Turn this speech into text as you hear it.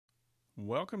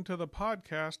Welcome to the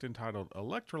podcast entitled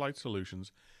Electrolyte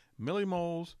Solutions,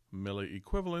 Millimoles,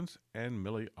 Milliequivalents, and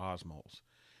Milliosmoles.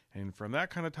 And from that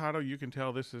kind of title, you can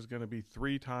tell this is going to be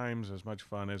 3 times as much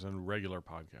fun as a regular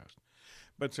podcast.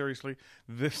 But seriously,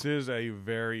 this is a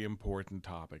very important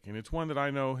topic, and it's one that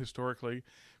I know historically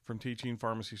from teaching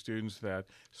pharmacy students that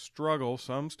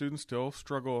some students still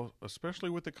struggle,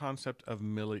 especially with the concept of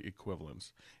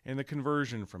milliequivalents and the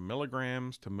conversion from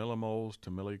milligrams to millimoles to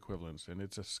milliequivalents. And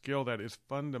it's a skill that is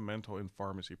fundamental in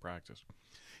pharmacy practice.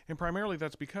 And primarily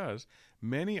that's because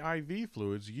many IV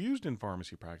fluids used in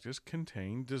pharmacy practice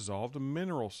contain dissolved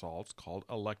mineral salts called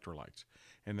electrolytes.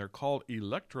 And they're called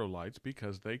electrolytes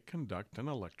because they conduct an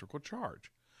electrical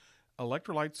charge.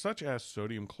 Electrolytes such as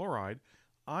sodium chloride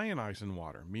ionize in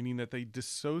water, meaning that they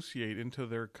dissociate into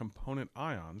their component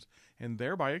ions and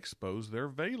thereby expose their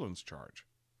valence charge.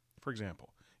 For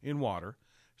example, in water,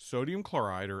 sodium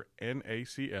chloride, or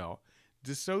NaCl,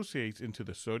 dissociates into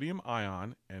the sodium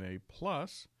ion Na+,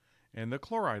 and the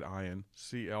chloride ion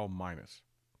Cl-.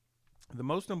 The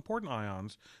most important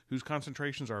ions, whose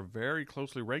concentrations are very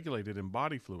closely regulated in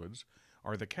body fluids,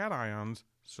 are the cations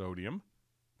sodium,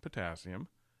 potassium,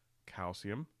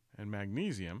 calcium, and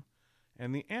magnesium,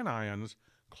 and the anions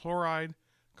chloride,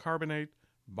 carbonate,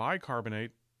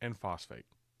 bicarbonate, and phosphate.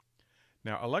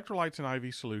 Now, electrolytes in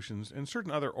IV solutions and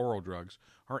certain other oral drugs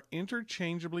are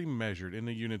interchangeably measured in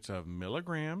the units of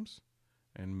milligrams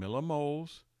and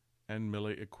millimoles and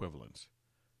milliequivalents.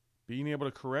 Being able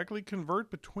to correctly convert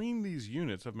between these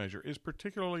units of measure is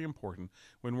particularly important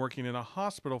when working in a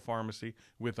hospital pharmacy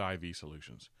with IV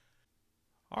solutions.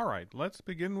 All right, let's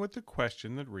begin with the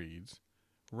question that reads,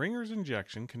 Ringer's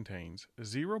injection contains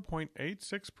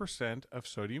 0.86% of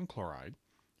sodium chloride,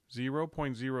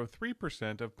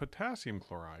 0.03% of potassium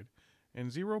chloride,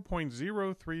 and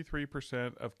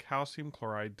 0.033% of calcium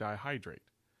chloride dihydrate.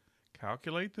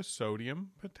 Calculate the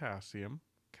sodium, potassium,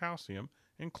 calcium,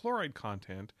 and chloride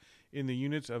content in the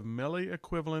units of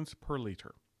milliequivalents per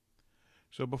liter.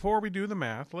 So before we do the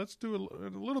math, let's do a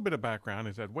little bit of background.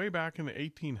 Is that way back in the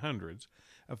 1800s,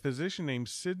 a physician named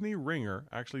Sidney Ringer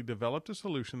actually developed a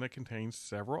solution that contains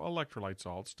several electrolyte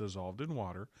salts dissolved in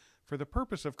water for the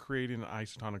purpose of creating an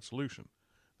isotonic solution.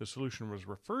 The solution was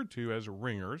referred to as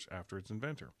Ringer's after its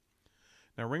inventor.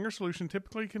 Now, Ringer's solution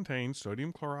typically contains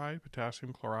sodium chloride,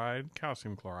 potassium chloride,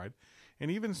 calcium chloride, and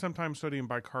even sometimes sodium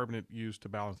bicarbonate used to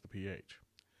balance the pH.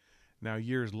 Now,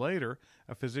 years later,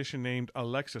 a physician named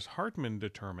Alexis Hartmann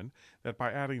determined that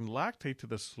by adding lactate to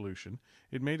the solution,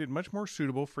 it made it much more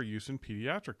suitable for use in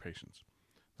pediatric patients.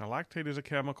 Now, lactate is a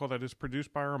chemical that is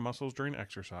produced by our muscles during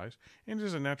exercise and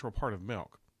is a natural part of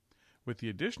milk. With the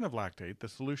addition of lactate, the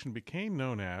solution became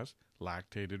known as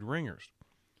lactated Ringer's.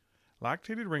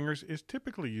 Lactated Ringer's is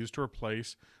typically used to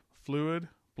replace fluid,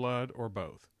 blood, or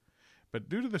both. But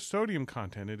due to the sodium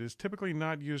content, it is typically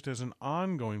not used as an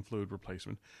ongoing fluid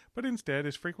replacement, but instead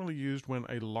is frequently used when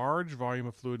a large volume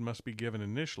of fluid must be given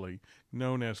initially,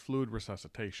 known as fluid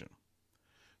resuscitation.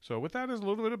 So with that as a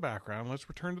little bit of background, let's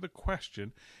return to the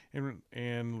question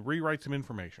and rewrite some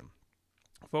information,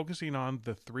 focusing on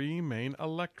the 3 main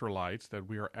electrolytes that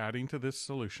we are adding to this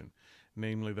solution,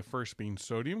 namely the first being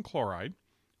sodium chloride,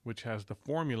 which has the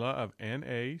formula of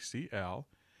NaCl,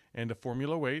 and a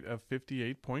formula weight of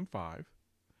 58.5.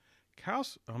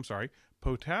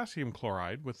 Potassium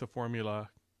chloride with the formula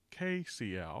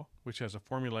KCl, which has a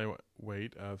formula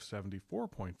weight of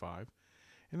 74.5.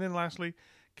 And then lastly,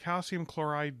 calcium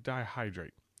chloride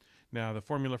dihydrate. Now, the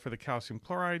formula for the calcium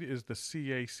chloride is the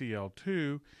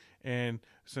CaCl2, and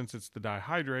since it's the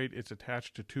dihydrate, it's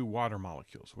attached to 2 water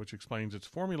molecules, which explains its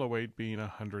formula weight being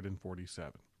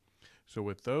 147. So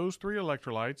with those 3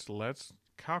 electrolytes, let's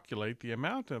calculate the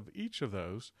amount of each of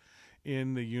those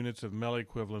in the units of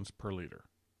milliequivalents per liter.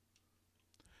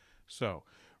 So,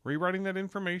 rewriting that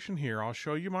information here, I'll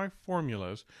show you my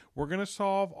formulas. We're going to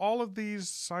solve all of these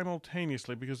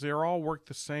simultaneously because they all work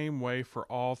the same way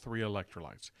for all 3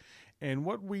 electrolytes. And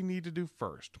what we need to do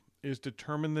first is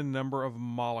determine the number of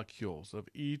molecules of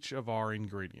each of our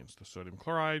ingredients, the sodium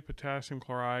chloride, potassium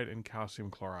chloride, and calcium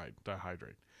chloride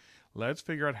dihydrate. Let's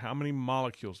figure out how many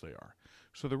molecules they are.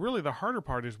 So the harder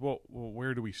part is, well,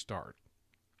 where do we start?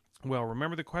 Well,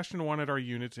 remember the question wanted our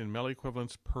units in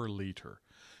milliequivalents per liter.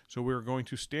 So we're going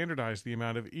to standardize the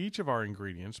amount of each of our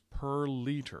ingredients per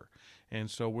liter.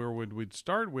 And so where we'd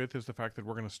start with is the fact that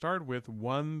we're going to start with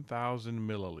 1,000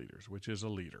 milliliters, which is a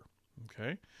liter.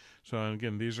 Okay, so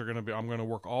again, I'm going to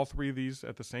work all 3 of these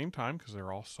at the same time because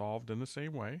they're all solved in the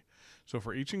same way. So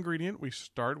for each ingredient, we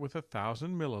start with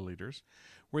 1,000 milliliters.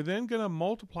 We're then going to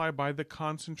multiply by the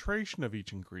concentration of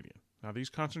each ingredient. Now, these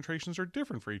concentrations are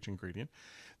different for each ingredient.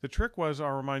 The trick was,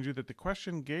 I'll remind you, that the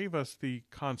question gave us the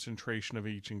concentration of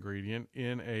each ingredient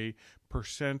in a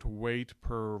percent weight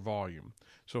per volume.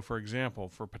 So, for example,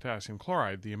 for potassium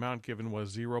chloride, the amount given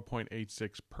was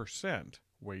 0.86%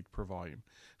 weight per volume.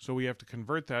 So we have to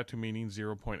convert that to meaning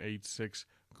 0.86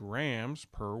 grams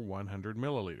per 100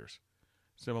 milliliters.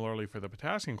 Similarly, for the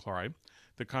potassium chloride,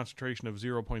 the concentration of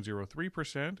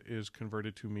 0.03% is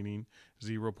converted to meaning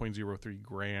 0.03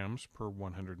 grams per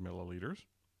 100 milliliters.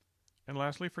 And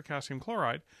lastly, for calcium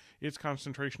chloride, its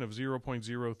concentration of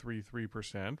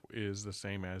 0.033% is the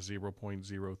same as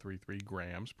 0.033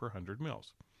 grams per 100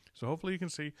 mils. So hopefully you can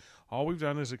see all we've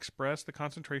done is express the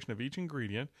concentration of each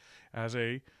ingredient as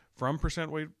from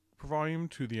percent weight per volume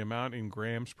to the amount in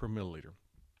grams per milliliter.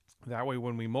 That way,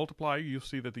 when we multiply, you'll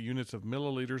see that the units of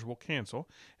milliliters will cancel,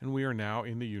 and we are now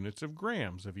in the units of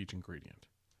grams of each ingredient.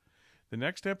 The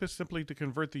next step is simply to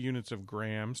convert the units of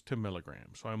grams to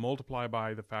milligrams. So I multiply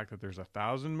by the fact that there's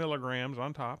 1,000 milligrams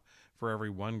on top for every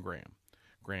 1 gram.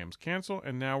 Grams cancel,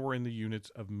 and now we're in the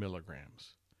units of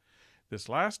milligrams. This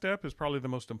last step is probably the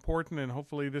most important, and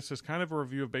hopefully this is kind of a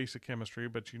review of basic chemistry,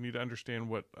 but you need to understand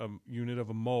what a unit of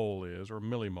a mole is, or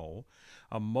millimole.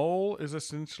 A mole is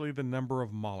essentially the number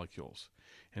of molecules,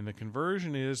 and the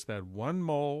conversion is that 1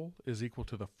 mole is equal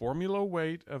to the formula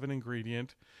weight of an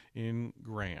ingredient in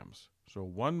grams. So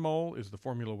 1 mole is the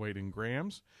formula weight in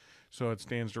grams, so it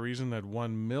stands to reason that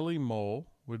 1 millimole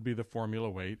would be the formula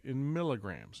weight in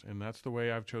milligrams, and that's the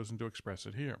way I've chosen to express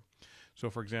it here. So,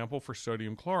 for example, for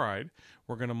sodium chloride,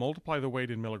 we're going to multiply the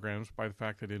weight in milligrams by the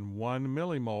fact that in 1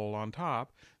 millimole on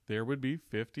top, there would be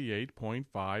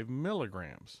 58.5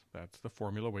 milligrams. That's the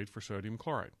formula weight for sodium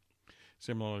chloride.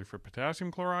 Similarly, for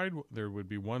potassium chloride, there would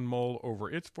be 1 mole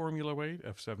over its formula weight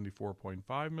of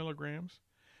 74.5 milligrams.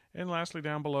 And lastly,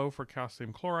 down below for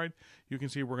calcium chloride, you can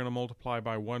see we're going to multiply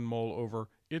by 1 mole over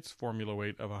its formula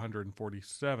weight of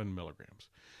 147 milligrams.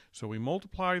 So we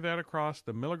multiply that across,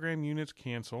 the milligram units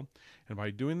cancel, and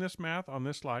by doing this math on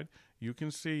this slide, you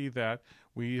can see that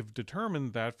we have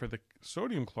determined that for the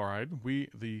sodium chloride,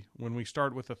 when we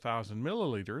start with 1,000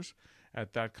 milliliters,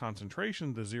 at that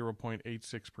concentration, the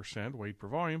 0.86% weight per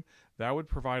volume, that would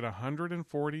provide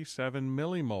 147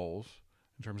 millimoles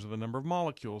in terms of the number of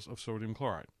molecules of sodium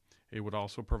chloride. It would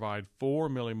also provide 4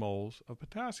 millimoles of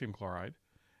potassium chloride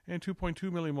and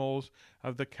 2.2 millimoles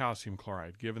of the calcium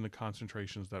chloride, given the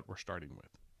concentrations that we're starting with.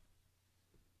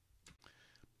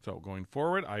 So going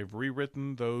forward, I've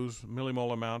rewritten those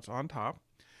millimole amounts on top.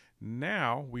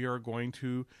 Now we are going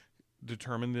to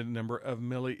determine the number of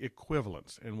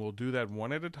milliequivalents, and we'll do that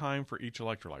one at a time for each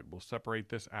electrolyte. We'll separate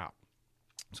this out.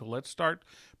 So let's start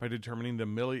by determining the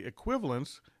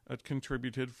milliequivalents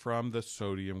contributed from the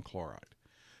sodium chloride.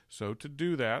 So to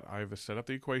do that, I've set up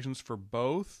the equations for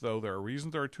both, though there are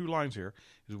reasons there are 2 lines here,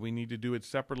 is we need to do it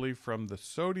separately from the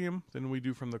sodium than we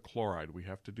do from the chloride. We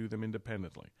have to do them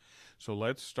independently. So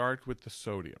let's start with the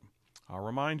sodium. I'll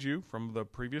remind you from the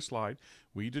previous slide,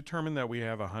 we determined that we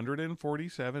have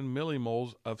 147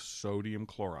 millimoles of sodium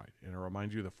chloride. And I'll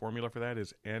remind you the formula for that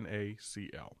is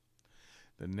NaCl.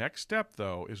 The next step,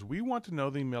 though, is we want to know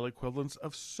the milliequivalents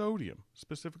of sodium,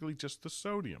 specifically just the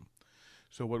sodium.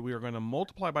 So what we are going to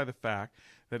multiply by the fact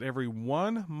that every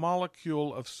 1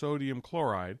 molecule of sodium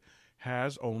chloride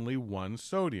has only 1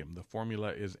 sodium. The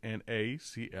formula is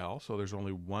NaCl, so there's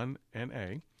only 1 Na.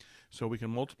 So we can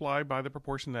multiply by the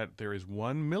proportion that there is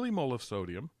 1 millimole of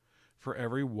sodium for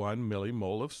every 1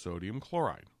 millimole of sodium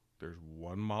chloride. There's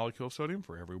 1 molecule of sodium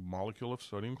for every molecule of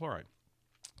sodium chloride.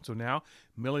 So now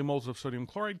millimoles of sodium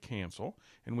chloride cancel,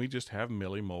 and we just have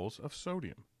millimoles of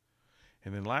sodium.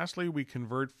 And then lastly, we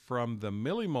convert from the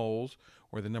millimoles,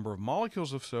 or the number of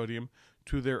molecules of sodium,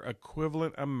 to their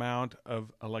equivalent amount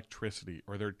of electricity,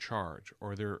 or their charge,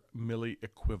 or their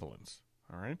milliequivalents.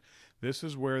 All right? This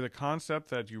is where the concept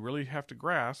that you really have to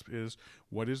grasp is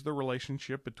what is the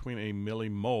relationship between a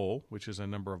millimole, which is a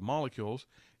number of molecules,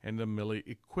 and a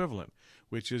milliequivalent,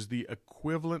 which is the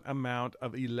equivalent amount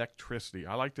of electricity.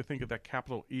 I like to think of that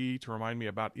capital E to remind me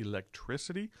about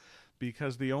electricity,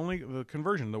 because the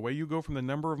conversion, the way you go from the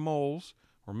number of moles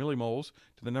or millimoles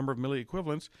to the number of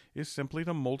milliequivalents is simply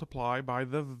to multiply by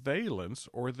the valence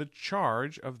or the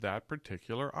charge of that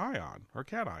particular ion or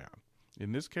cation.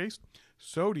 In this case,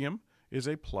 sodium is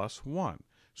a +1,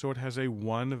 so it has a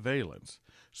 1 valence.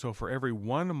 So for every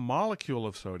 1 molecule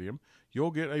of sodium,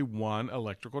 you'll get a 1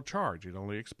 electrical charge. It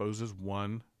only exposes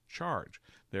 1 charge.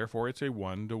 Therefore, it's a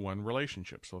 1-to-1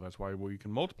 relationship. So that's why we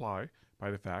can multiply by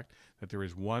the fact that there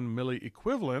is 1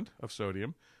 milliequivalent of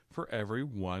sodium for every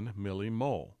 1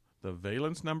 millimole. The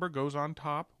valence number goes on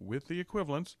top with the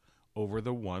equivalence over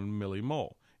the 1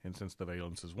 millimole. And since the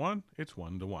valence is 1, it's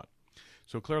 1 to 1.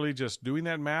 So clearly just doing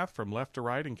that math from left to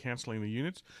right and canceling the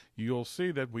units, you'll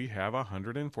see that we have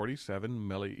 147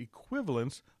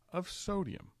 milliequivalents of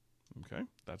sodium. Okay,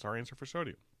 that's our answer for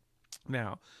sodium.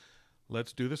 Now,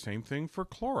 let's do the same thing for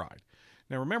chloride.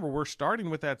 Now remember, we're starting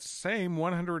with that same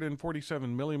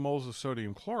 147 millimoles of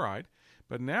sodium chloride,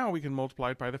 but now we can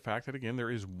multiply it by the fact that, again, there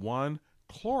is one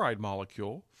chloride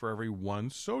molecule for every one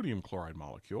sodium chloride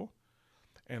molecule.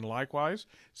 And likewise,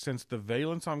 since the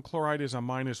valence on chloride is a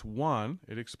 -1,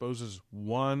 it exposes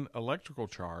 1 electrical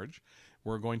charge.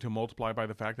 We're going to multiply by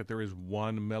the fact that there is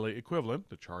 1 milliequivalent.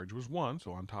 The charge was 1,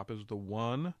 so on top is the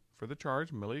 1 for the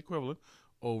charge, milliequivalent,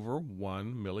 over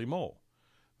 1 millimole.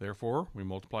 Therefore, we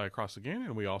multiply across again,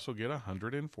 and we also get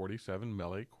 147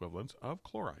 milliequivalents of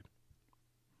chloride.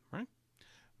 Right?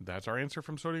 That's our answer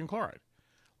from sodium chloride.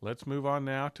 Let's move on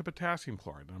now to potassium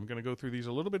chloride. I'm going to go through these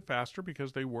a little bit faster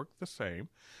because they work the same.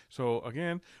 So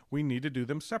again, we need to do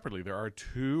them separately. There are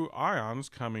 2 ions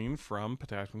coming from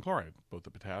potassium chloride, both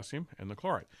the potassium and the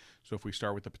chloride. So if we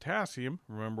start with the potassium,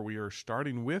 remember we are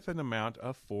starting with an amount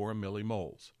of 4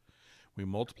 millimoles. We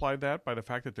multiply that by the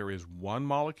fact that there is 1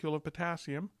 molecule of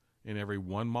potassium in every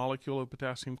 1 molecule of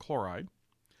potassium chloride.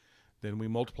 Then we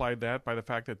multiply that by the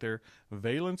fact that their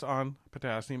valence on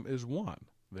potassium is 1.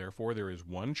 Therefore, there is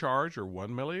 1 charge, or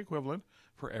 1 milliequivalent,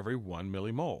 for every 1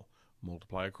 millimole.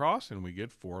 Multiply across, and we get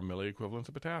 4 milliequivalents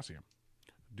of potassium.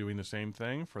 Doing the same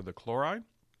thing for the chloride,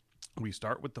 we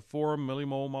start with the 4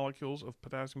 millimole molecules of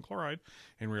potassium chloride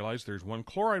and realize there's 1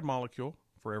 chloride molecule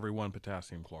for every 1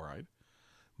 potassium chloride.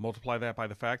 Multiply that by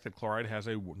the fact that chloride has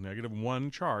a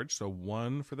 -1 charge, so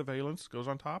 1 for the valence goes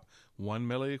on top, 1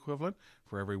 milliequivalent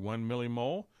for every 1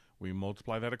 millimole. We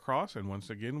multiply that across, and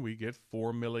once again, we get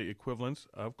 4 milliequivalents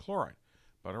of chloride.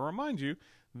 But I'll remind you,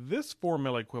 this 4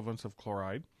 milliequivalents of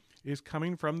chloride is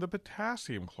coming from the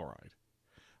potassium chloride.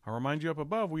 I'll remind you up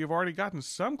above, we have already gotten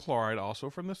some chloride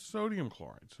also from the sodium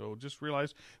chloride. So just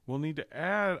realize we'll need to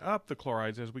add up the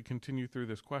chlorides as we continue through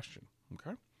this question.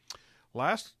 Okay.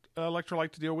 Last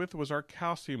electrolyte to deal with was our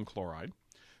calcium chloride.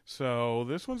 So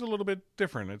this one's a little bit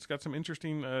different. It's got some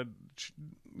interesting,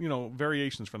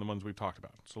 variations from the ones we've talked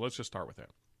about. So let's just start with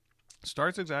that.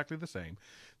 Starts exactly the same.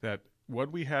 That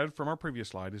what we had from our previous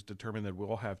slide is determined that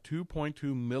we'll have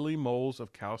 2.2 millimoles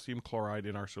of calcium chloride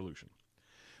in our solution.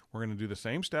 We're going to do the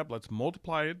same step. Let's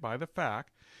multiply it by the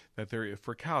fact that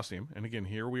for calcium, and again,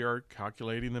 here we are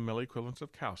calculating the milliequivalents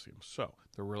of calcium. So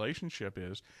the relationship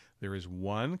is there is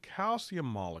 1 calcium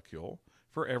molecule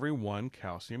for every 1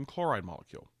 calcium chloride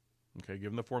molecule. Okay,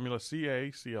 given the formula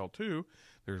CaCl2,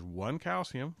 there's 1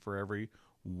 calcium for every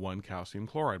 1 calcium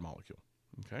chloride molecule.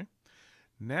 Okay.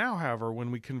 Now, however, when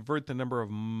we convert the number of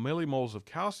millimoles of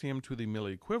calcium to the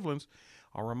milliequivalents,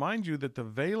 I'll remind you that the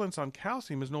valence on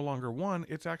calcium is no longer 1,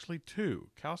 it's actually 2.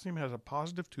 Calcium has a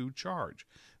 +2 charge.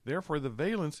 Therefore, the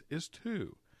valence is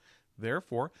 2.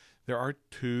 Therefore, there are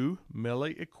 2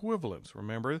 milliequivalents.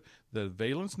 Remember, the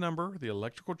valence number, the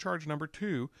electrical charge number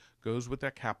 2, goes with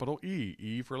that capital E,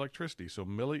 E for electricity. So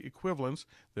milliequivalents,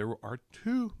 there are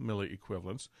 2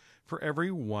 milliequivalents for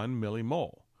every 1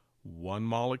 millimole. 1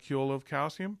 molecule of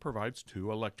calcium provides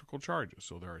 2 electrical charges.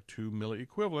 So there are 2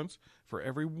 milliequivalents for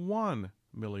every 1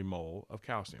 millimole of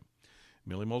calcium.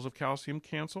 Millimoles of calcium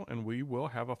cancel, and we will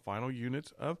have a final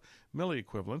units of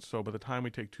milliequivalents. So by the time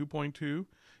we take 2.2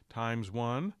 times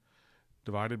 1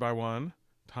 divided by 1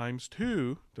 times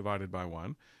 2 divided by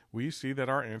 1, we see that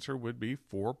our answer would be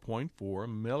 4.4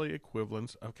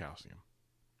 milliequivalents of calcium.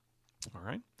 All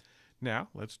right. Now,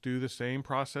 let's do the same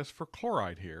process for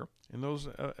chloride here, and those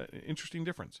interesting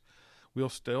difference. We'll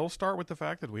still start with the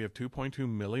fact that we have 2.2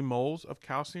 millimoles of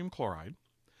calcium chloride.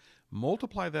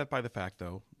 Multiply that by the fact,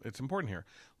 though, it's important here.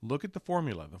 Look at the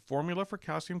formula. The formula for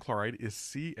calcium chloride is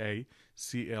CaCl2.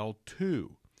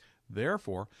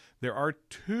 Therefore, there are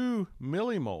 2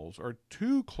 millimoles, or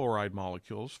 2 chloride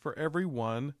molecules, for every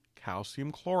 1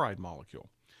 calcium chloride molecule.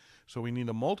 So we need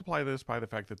to multiply this by the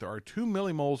fact that there are 2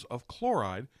 millimoles of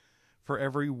chloride for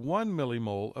every 1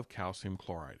 millimole of calcium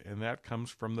chloride. And that comes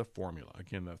from the formula.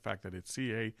 Again, the fact that it's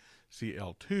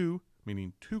CaCl2,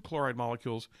 meaning 2 chloride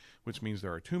molecules, which means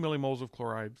there are 2 millimoles of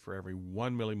chloride for every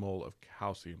 1 millimole of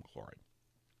calcium chloride.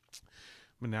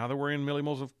 But now that we're in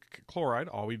millimoles of chloride,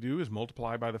 all we do is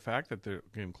multiply by the fact that,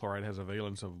 again, chloride has a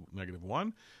valence of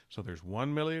 -1. So there's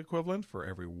 1 milliequivalent for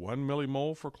every 1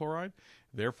 millimole for chloride.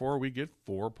 Therefore, we get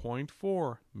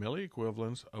 4.4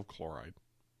 milliequivalents of chloride.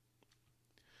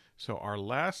 So our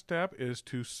last step is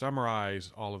to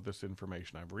summarize all of this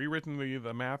information. I've rewritten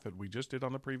the math that we just did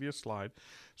on the previous slide.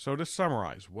 So to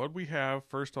summarize, what we have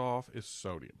first off is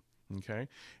sodium. Okay,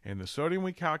 and the sodium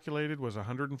we calculated was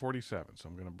 147. So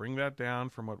I'm going to bring that down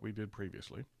from what we did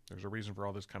previously. There's a reason for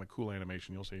all this kind of cool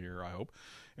animation you'll see here, I hope.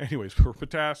 Anyways, for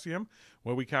potassium,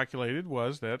 what we calculated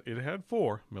was that it had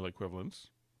 4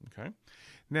 milliequivalents. Okay,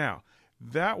 now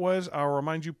that was, I'll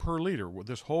remind you, per liter.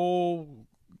 This whole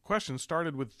question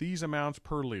started with these amounts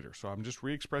per liter. So I'm just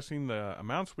re-expressing the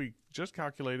amounts we just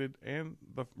calculated and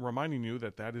reminding you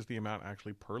that that is the amount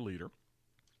actually per liter.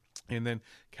 And then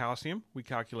calcium, we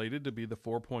calculated to be the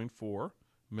 4.4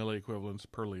 milliequivalents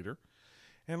per liter.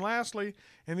 And lastly,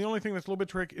 and the only thing that's a little bit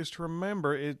tricky is to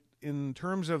remember it in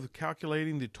terms of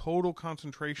calculating the total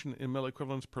concentration in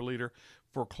milliequivalents per liter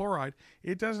for chloride,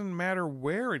 it doesn't matter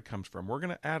where it comes from. We're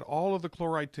going to add all of the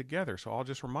chloride together. So I'll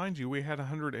just remind you, we had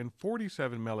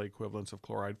 147 milliequivalents of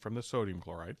chloride from the sodium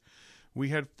chloride. We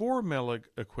had 4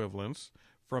 milliequivalents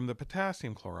from the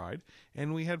potassium chloride,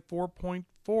 and we had 4.4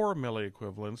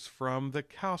 milliequivalents from the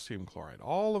calcium chloride.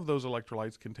 All of those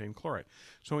electrolytes contain chloride.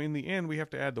 So in the end, we have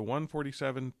to add the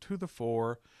 147 to the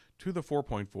 4 to the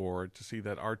 4.4 to see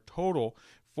that our total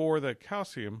for the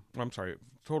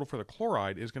total for the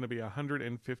chloride is going to be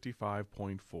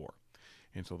 155.4.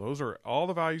 And so those are all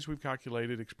the values we've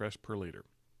calculated expressed per liter.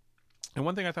 And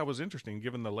one thing I thought was interesting,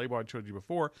 given the label I showed you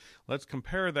before, let's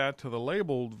compare that to the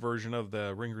labeled version of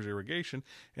the Ringer's irrigation,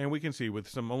 and we can see with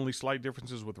some only slight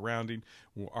differences with rounding,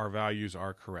 our values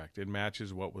are correct. It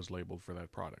matches what was labeled for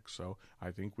that product. So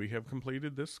I think we have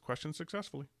completed this question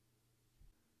successfully.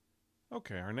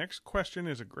 Okay, our next question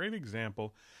is a great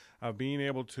example of being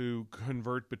able to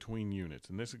convert between units.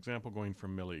 In this example, going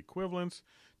from milliequivalents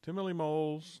to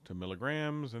millimoles to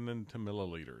milligrams and then to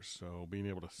milliliters. So being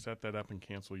able to set that up and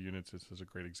cancel units, this is a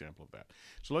great example of that.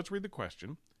 So let's read the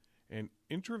question. An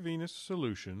intravenous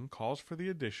solution calls for the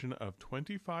addition of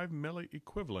 25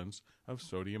 milliequivalents of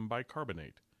sodium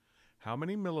bicarbonate. How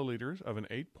many milliliters of an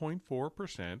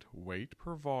 8.4% weight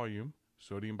per volume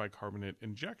sodium bicarbonate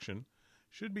injection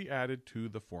should be added to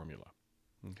the formula?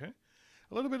 Okay.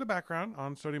 A little bit of background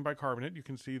on sodium bicarbonate. You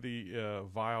can see the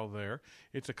vial there.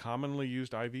 It's a commonly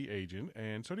used IV agent,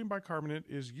 and sodium bicarbonate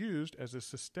is used as a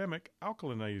systemic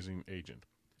alkalinizing agent.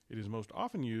 It is most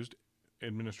often used,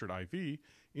 administered IV,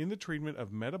 in the treatment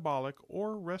of metabolic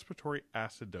or respiratory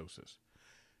acidosis.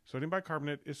 Sodium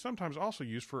bicarbonate is sometimes also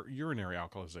used for urinary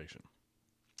alkalization.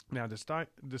 Now,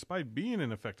 despite being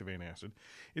an effective antacid,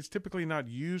 it's typically not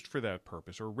used for that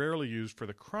purpose or rarely used for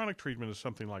the chronic treatment of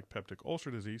something like peptic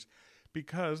ulcer disease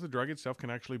because the drug itself can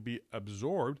actually be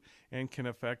absorbed and can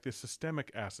affect the systemic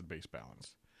acid-base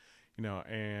balance.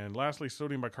 And lastly,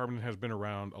 sodium bicarbonate has been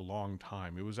around a long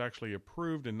time. It was actually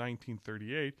approved in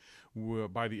 1938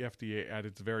 by the FDA at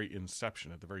its very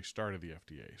inception, at the very start of the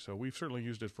FDA. So we've certainly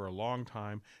used it for a long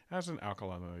time as an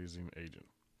alkalinizing agent.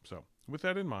 So with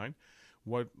that in mind,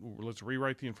 let's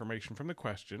rewrite the information from the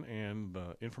question, and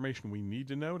the information we need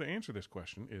to know to answer this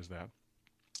question is that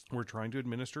we're trying to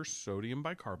administer sodium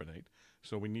bicarbonate,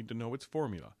 so we need to know its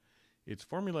formula. Its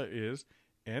formula is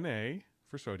Na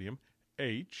for sodium,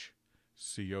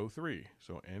 HCO3.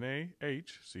 So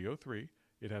NaHCO3.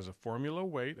 It has a formula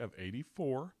weight of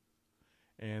 84,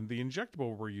 and the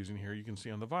injectable we're using here, you can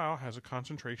see on the vial, has a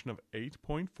concentration of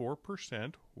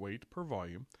 8.4% weight per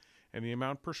volume, and the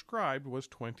amount prescribed was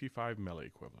 25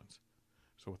 milliequivalents.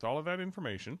 So with all of that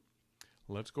information,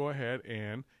 let's go ahead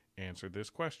and answer this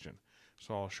question.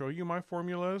 So I'll show you my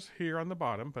formulas here on the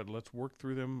bottom, but let's work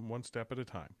through them one step at a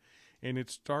time. And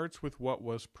it starts with what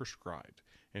was prescribed.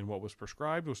 And what was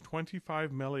prescribed was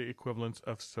 25 milliequivalents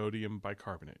of sodium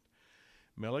bicarbonate.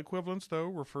 Milliequivalents, though,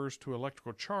 refers to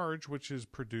electrical charge, which is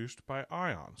produced by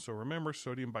ions. So remember,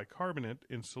 sodium bicarbonate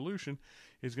in solution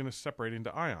is going to separate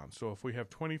into ions. So if we have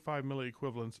 25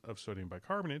 milliequivalents of sodium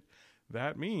bicarbonate,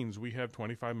 that means we have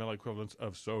 25 milliequivalents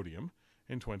of sodium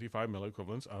and 25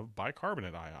 milliequivalents of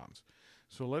bicarbonate ions.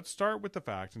 So let's start with the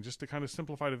fact, and just to kind of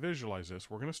simplify to visualize this,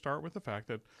 we're going to start with the fact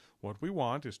that what we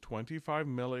want is 25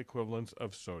 milliequivalents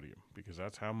of sodium, because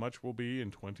that's how much will be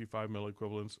in 25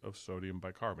 milliequivalents of sodium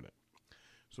bicarbonate.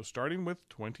 So starting with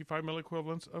 25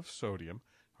 milliequivalents of sodium,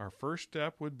 our first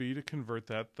step would be to convert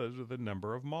that to the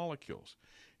number of molecules.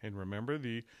 And remember,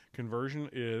 the conversion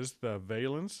is the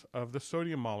valence of the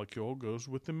sodium molecule goes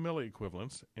with the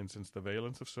milliequivalents. And since the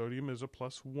valence of sodium is a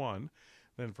 +1,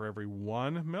 then for every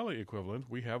 1 milliequivalent,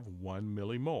 we have 1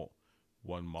 millimole.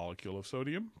 1 molecule of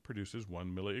sodium produces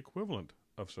 1 milliequivalent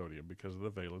of sodium because of the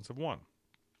valence of 1.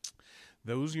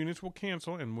 Those units will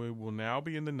cancel, and we will now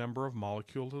be in the number of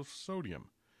molecules of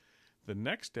sodium. The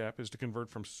next step is to convert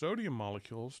from sodium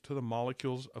molecules to the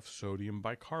molecules of sodium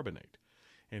bicarbonate.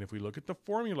 And if we look at the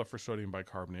formula for sodium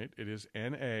bicarbonate, it is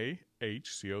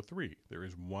NaHCO3. There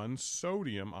is one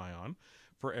sodium ion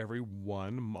for every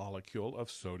one molecule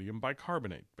of sodium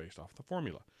bicarbonate based off the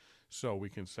formula. So we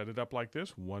can set it up like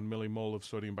this: 1 millimole of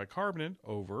sodium bicarbonate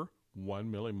over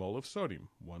 1 millimole of sodium.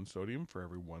 One sodium for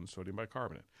every one sodium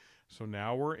bicarbonate. So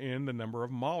now we're in the number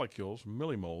of molecules,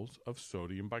 millimoles, of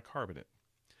sodium bicarbonate.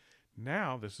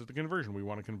 Now, this is the conversion. We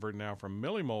want to convert now from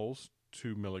millimoles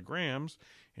to milligrams,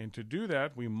 and to do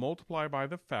that, we multiply by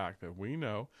the fact that we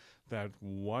know that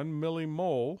 1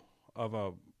 millimole of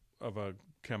a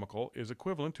chemical is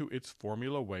equivalent to its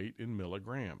formula weight in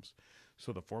milligrams.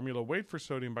 So the formula weight for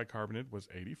sodium bicarbonate was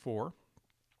 84.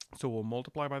 So we'll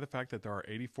multiply by the fact that there are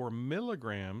 84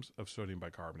 milligrams of sodium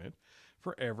bicarbonate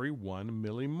for every 1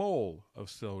 millimole of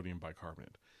sodium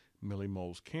bicarbonate.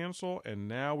 Millimoles cancel, and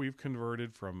now we've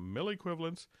converted from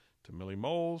milliequivalents to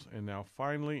millimoles, and now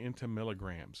finally into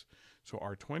milligrams. So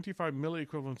our 25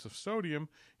 milliequivalents of sodium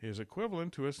is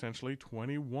equivalent to essentially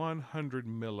 2,100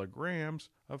 milligrams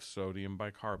of sodium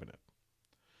bicarbonate.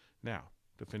 Now,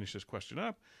 to finish this question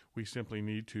up, we simply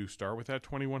need to start with that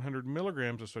 2,100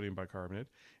 milligrams of sodium bicarbonate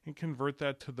and convert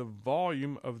that to the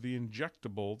volume of the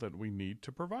injectable that we need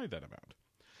to provide that amount.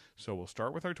 So we'll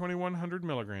start with our 2,100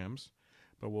 milligrams,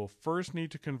 but we'll first need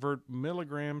to convert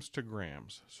milligrams to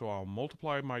grams. So I'll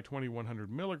multiply my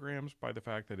 2,100 milligrams by the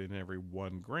fact that in every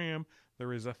 1 gram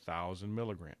there is 1,000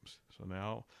 milligrams. So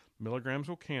now milligrams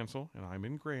will cancel, and I'm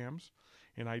in grams.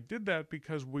 And I did that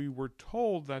because we were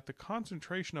told that the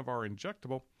concentration of our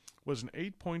injectable was an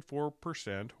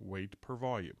 8.4% weight per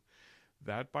volume.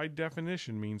 That by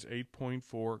definition means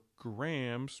 8.4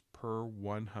 grams per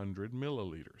 100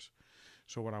 milliliters.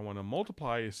 So what I want to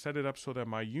multiply is set it up so that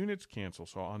my units cancel.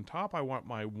 So on top I want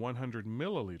my 100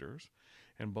 milliliters,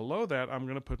 and below that I'm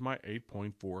going to put my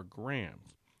 8.4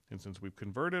 grams. And since we've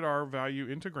converted our value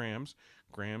into grams,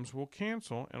 grams will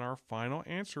cancel, and our final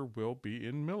answer will be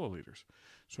in milliliters.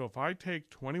 So if I take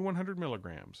 2,100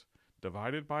 milligrams,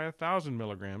 divide it by 1,000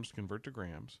 milligrams to convert to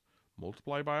grams,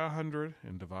 multiply by 100,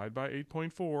 and divide by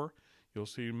 8.4, you'll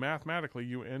see mathematically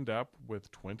you end up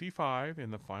with 25,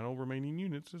 and the final remaining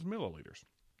units is milliliters.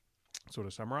 So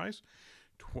to summarize,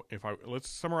 let's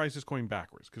summarize this going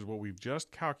backwards, because what we've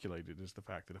just calculated is the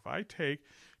fact that if I take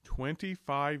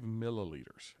 25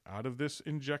 milliliters out of this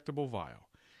injectable vial,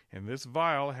 and this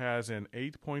vial has an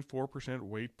 8.4%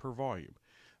 weight per volume,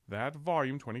 that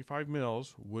volume, 25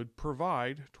 mils, would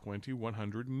provide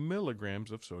 2,100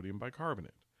 milligrams of sodium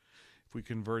bicarbonate. If we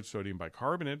convert sodium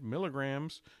bicarbonate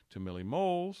milligrams to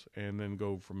millimoles and then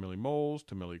go from millimoles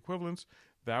to milliequivalents,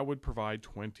 that would provide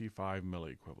 25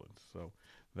 milliequivalents. So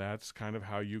that's kind of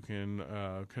how you can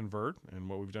convert. And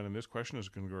what we've done in this question is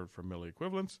convert from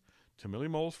milliequivalents to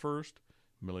millimoles first,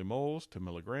 millimoles to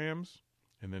milligrams,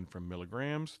 and then from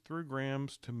milligrams through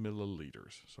grams to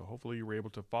milliliters. So hopefully you were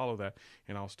able to follow that.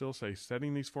 And I'll still say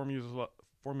setting these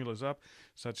formulas up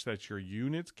such that your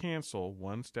units cancel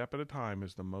one step at a time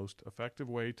is the most effective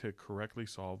way to correctly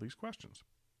solve these questions.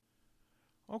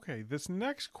 Okay, this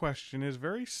next question is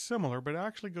very similar, but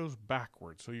actually goes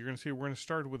backwards. So you're going to see we're going to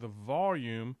start with a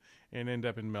volume and end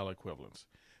up in milliequivalents.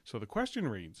 So the question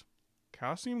reads,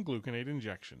 calcium gluconate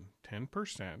injection,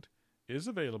 10%, is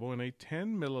available in a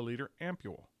 10 milliliter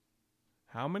ampule.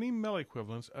 How many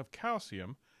milliequivalents of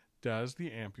calcium does the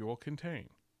ampule contain?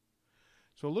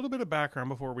 So a little bit of background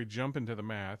before we jump into the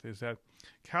math is that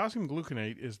calcium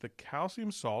gluconate is the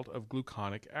calcium salt of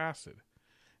gluconic acid.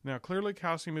 Now, clearly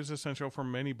calcium is essential for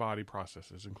many body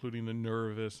processes, including the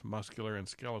nervous, muscular, and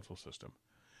skeletal system.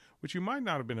 What you might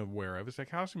not have been aware of is that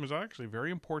calcium is actually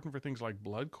very important for things like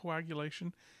blood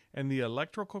coagulation and the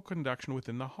electrical conduction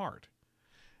within the heart.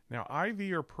 Now, IV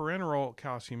or parenteral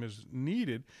calcium is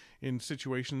needed in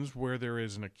situations where there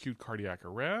is an acute cardiac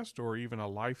arrest or even a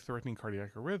life-threatening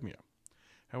cardiac arrhythmia.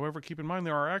 However, keep in mind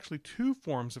there are actually two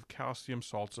forms of calcium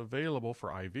salts available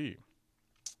for IV.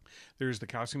 There's the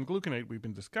calcium gluconate we've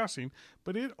been discussing,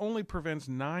 but it only provides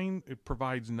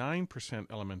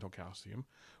 9% elemental calcium,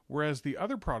 whereas the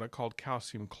other product called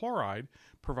calcium chloride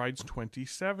provides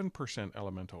 27%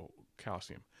 elemental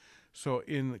calcium. So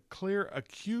in clear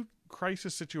acute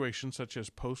crisis situations such as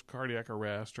post-cardiac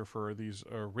arrest or for these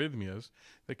arrhythmias,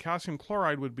 the calcium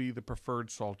chloride would be the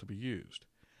preferred salt to be used.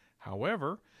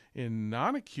 However, in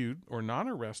non-acute or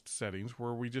non-arrest settings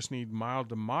where we just need mild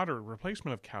to moderate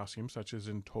replacement of calcium, such as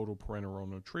in total parenteral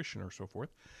nutrition or so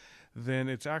forth, then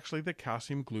it's actually the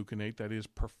calcium gluconate that is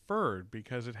preferred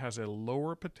because it has a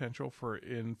lower potential for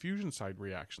infusion site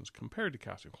reactions compared to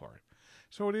calcium chloride.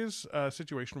 So it is a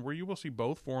situation where you will see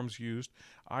both forms used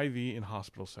IV in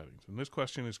hospital settings. And this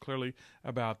question is clearly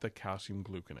about the calcium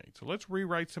gluconate. So let's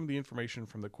rewrite some of the information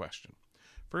from the question.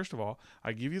 First of all,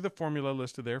 I give you the formula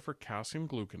listed there for calcium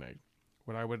gluconate.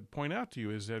 What I would point out to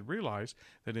you is that realize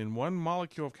that in one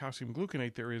molecule of calcium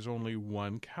gluconate there is only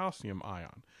one calcium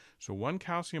ion. So one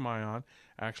calcium ion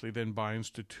actually then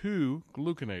binds to two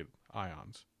gluconate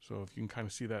ions. So if you can kind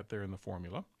of see that there in the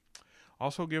formula.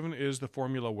 Also given is the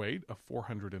formula weight of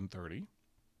 430.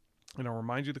 And I'll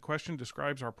remind you the question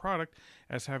describes our product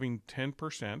as having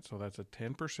 10%, so that's a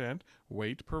 10%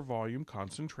 weight per volume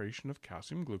concentration of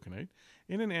calcium gluconate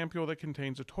in an ampule that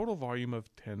contains a total volume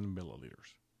of 10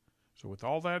 milliliters. So with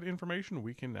all that information,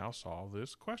 we can now solve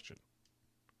this question.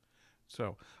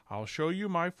 So I'll show you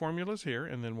my formulas here,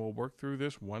 and then we'll work through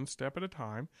this one step at a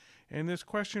time. And this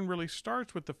question really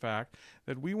starts with the fact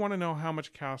that we want to know how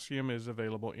much calcium is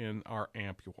available in our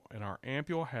ampule. And our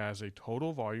ampule has a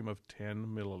total volume of 10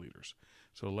 milliliters.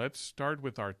 So let's start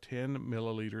with our 10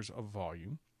 milliliters of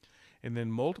volume, and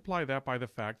then multiply that by the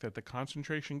fact that the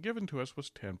concentration given to us was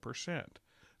 10%.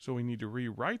 So we need to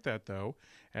rewrite that, though,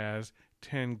 as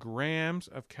 10 grams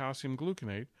of calcium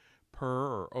gluconate per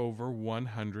or over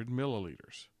 100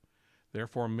 milliliters.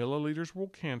 Therefore, milliliters will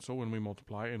cancel when we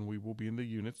multiply, and we will be in the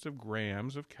units of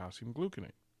grams of calcium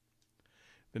gluconate.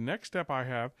 The next step I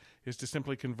have is to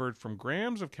simply convert from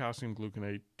grams of calcium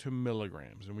gluconate to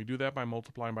milligrams, and we do that by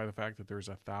multiplying by the fact that there's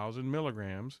 1,000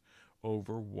 milligrams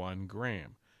over 1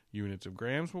 gram. Units of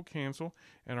grams will cancel,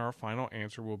 and our final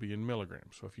answer will be in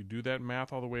milligrams. So if you do that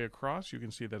math all the way across, you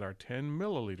can see that our 10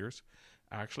 milliliters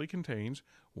actually contains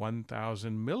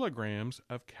 1,000 milligrams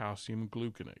of calcium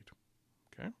gluconate.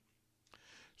 Okay?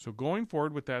 So going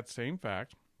forward with that same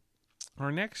fact,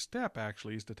 our next step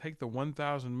actually is to take the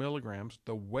 1,000 milligrams,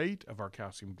 the weight of our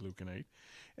calcium gluconate,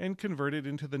 and convert it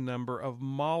into the number of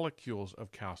molecules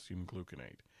of calcium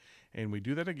gluconate. And we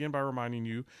do that again by reminding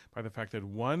you by the fact that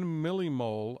 1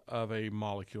 millimole of a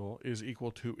molecule is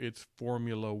equal to its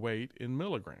formula weight in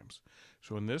milligrams.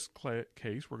 So in this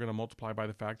case, we're going to multiply by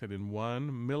the fact that in 1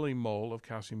 millimole of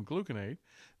calcium gluconate,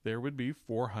 there would be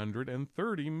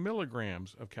 430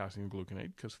 milligrams of calcium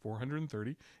gluconate, because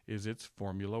 430 is its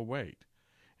formula weight.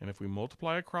 And if we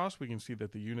multiply across, we can see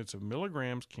that the units of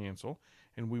milligrams cancel,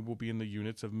 and we will be in the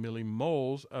units of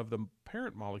millimoles of the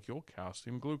parent molecule,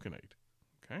 calcium gluconate.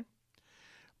 Okay?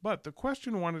 But the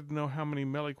question wanted to know how many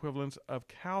milliequivalents of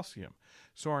calcium.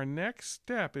 So our next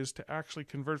step is to actually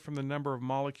convert from the number of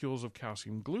molecules of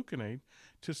calcium gluconate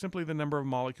to simply the number of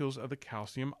molecules of the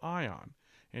calcium ion.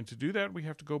 And to do that, we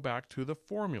have to go back to the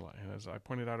formula. And as I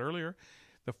pointed out earlier,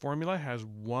 the formula has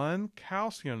 1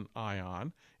 calcium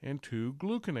ion and 2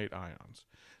 gluconate ions.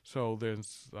 So then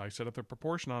I set up the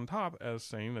proportion on top as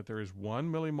saying that there is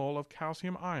 1 millimole of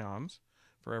calcium ions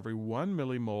for every 1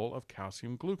 millimole of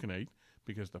calcium gluconate,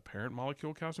 because the parent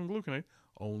molecule calcium gluconate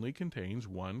only contains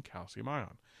 1 calcium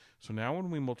ion. So now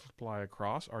when we multiply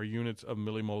across, our units of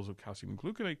millimoles of calcium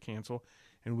gluconate cancel,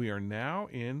 and we are now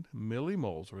in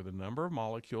millimoles, or the number of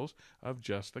molecules of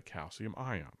just the calcium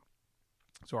ion.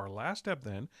 So our last step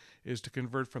then is to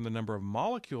convert from the number of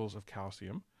molecules of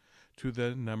calcium to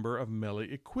the number of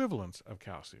milliequivalents of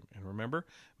calcium. And remember,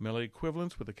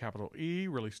 milliequivalents with a capital E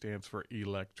really stands for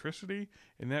electricity,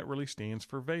 and that really stands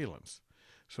for valence.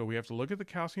 So we have to look at the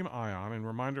calcium ion and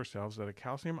remind ourselves that a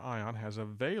calcium ion has a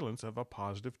valence of a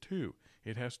positive 2.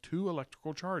 It has 2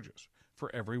 electrical charges for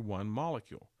every 1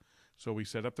 molecule. So we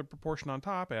set up the proportion on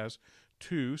top as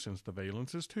 2, since the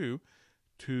valence is 2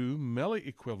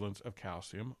 milliequivalents of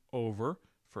calcium over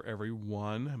for every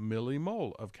 1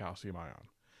 millimole of calcium ion.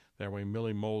 That way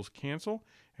millimoles cancel,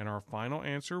 and our final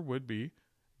answer would be,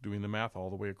 doing the math all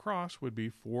the way across, would be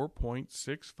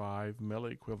 4.65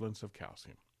 milliequivalents of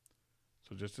calcium.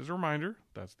 So just as a reminder,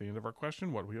 that's the end of our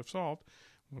question, what we have solved.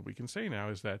 What we can say now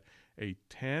is that a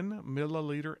 10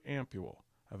 milliliter ampule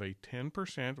of a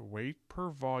 10% weight per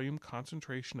volume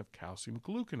concentration of calcium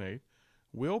gluconate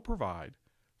will provide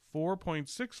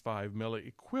 4.65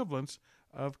 milliequivalents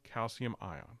of calcium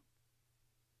ion.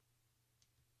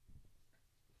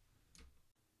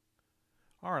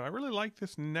 All right, I really like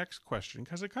this next question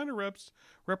because it kind of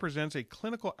represents a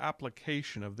clinical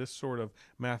application of this sort of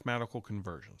mathematical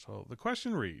conversion. So the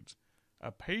question reads,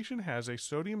 a patient has a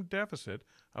sodium deficit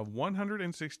of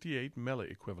 168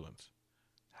 milliequivalents.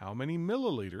 How many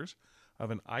milliliters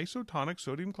of an isotonic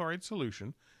sodium chloride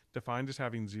solution, defined as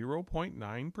having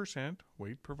 0.9%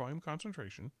 weight per volume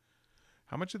concentration,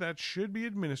 how much of that should be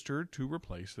administered to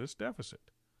replace this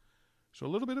deficit? So a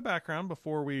little bit of background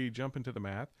before we jump into the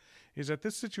math is that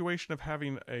this situation of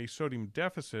having a sodium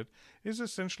deficit is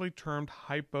essentially termed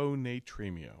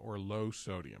hyponatremia, or low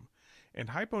sodium. And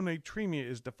hyponatremia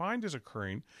is defined as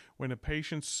occurring when a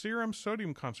patient's serum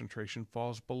sodium concentration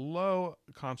falls below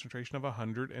a concentration of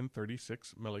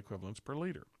 136 milliequivalents per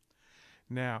liter.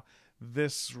 Now,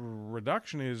 this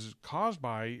reduction is caused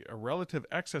by a relative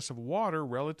excess of water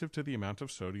relative to the amount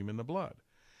of sodium in the blood.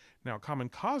 Now, common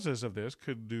causes of this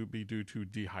could be due to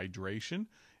dehydration,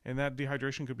 and that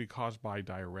dehydration could be caused by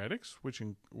diuretics,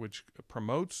 which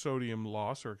promotes sodium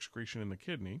loss or excretion in the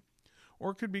kidney,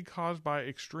 or it could be caused by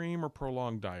extreme or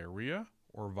prolonged diarrhea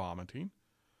or vomiting.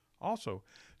 Also,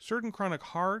 certain chronic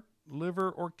heart,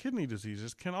 liver, or kidney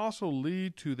diseases can also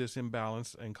lead to this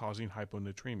imbalance and causing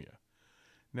hyponatremia.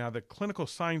 Now, the clinical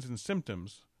signs and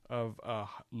symptoms of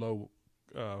low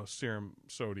serum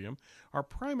sodium are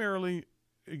primarily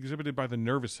exhibited by the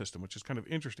nervous system, which is kind of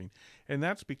interesting. And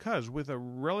that's because with a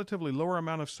relatively lower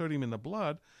amount of sodium in the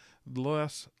blood,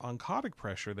 less oncotic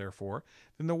pressure, therefore,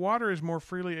 then the water is more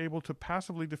freely able to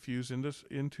passively diffuse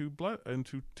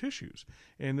into tissues.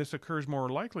 And this occurs more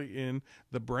likely in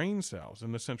the brain cells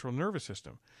in the central nervous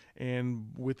system. And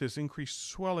with this increased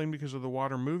swelling because of the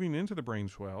water moving into the brain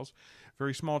cells,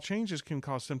 very small changes can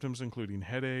cause symptoms including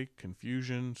headache,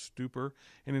 confusion, stupor,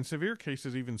 and in severe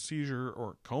cases, even seizure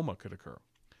or coma could occur.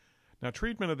 Now,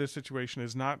 treatment of this situation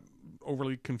is not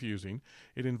overly confusing.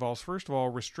 It involves, first of all,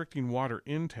 restricting water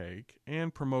intake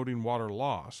and promoting water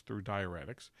loss through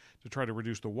diuretics to try to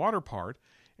reduce the water part,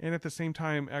 and at the same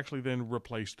time actually then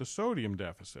replace the sodium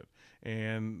deficit,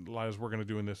 and as we're going to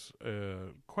do in this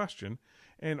question,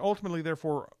 and ultimately,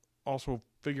 therefore, also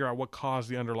figure out what caused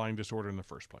the underlying disorder in the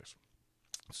first place.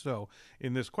 So,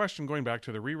 in this question, going back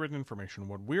to the rewritten information,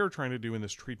 what we're trying to do in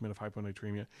this treatment of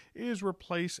hyponatremia is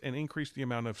replace and increase the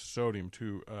amount of sodium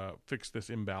to fix this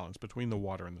imbalance between the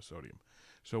water and the sodium.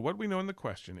 So what we know in the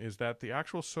question is that the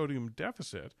actual sodium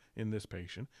deficit in this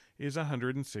patient is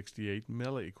 168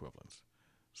 milliequivalents.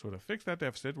 So to fix that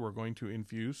deficit, we're going to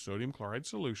infuse sodium chloride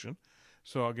solution.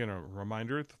 So again, a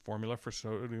reminder, the formula for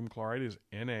sodium chloride is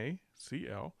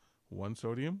NaCl, 1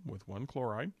 sodium with 1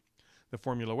 chloride. The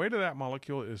formula weight of that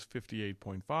molecule is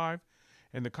 58.5,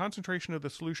 and the concentration of the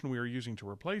solution we are using to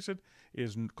replace it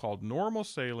is called normal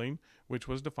saline, which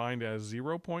was defined as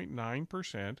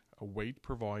 0.9% a weight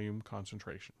per volume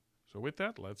concentration. So with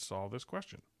that, let's solve this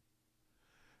question.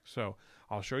 So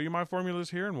I'll show you my formulas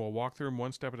here, and we'll walk through them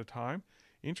one step at a time.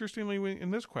 Interestingly, in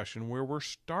this question, where we're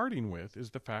starting with is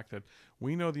the fact that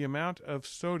we know the amount of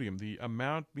sodium, the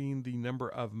amount being the number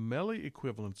of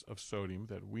milliequivalents of sodium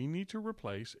that we need to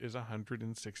replace is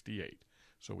 168.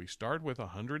 So we start with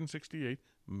 168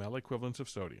 milliequivalents of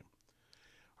sodium.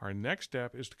 Our next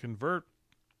step is to convert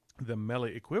the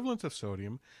milliequivalents of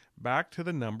sodium back to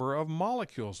the number of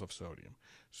molecules of sodium.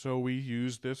 So we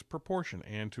use this proportion,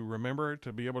 and to remember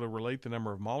to be able to relate the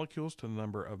number of molecules to the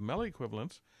number of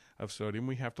milliequivalents of sodium,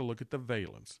 we have to look at the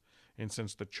valence. And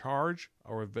since the charge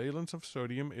or valence of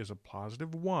sodium is a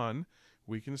positive 1,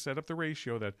 we can set up the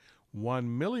ratio that 1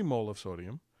 millimole of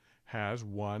sodium has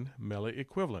 1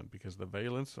 milliequivalent. Because the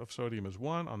valence of sodium is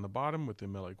 1 on the bottom with the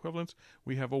milliequivalents,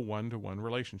 we have a 1-to-1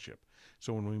 relationship.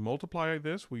 So when we multiply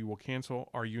this, we will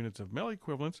cancel our units of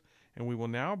milliequivalents, and we will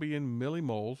now be in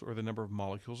millimoles, or the number of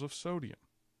molecules of sodium.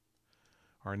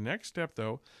 Our next step,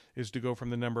 though, is to go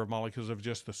from the number of molecules of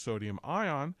just the sodium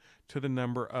ion to the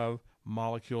number of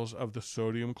molecules of the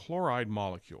sodium chloride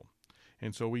molecule.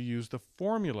 And so we use the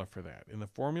formula for that. And the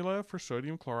formula for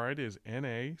sodium chloride is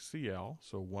NaCl,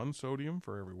 so 1 sodium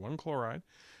for every 1 chloride.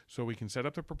 So we can set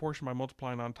up the proportion by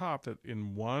multiplying on top that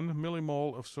in 1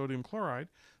 millimole of sodium chloride,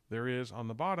 there is on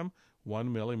the bottom 1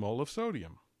 millimole of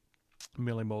sodium.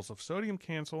 Millimoles of sodium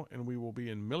cancel, and we will be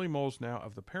in millimoles now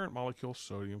of the parent molecule,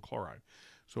 sodium chloride.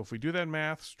 So if we do that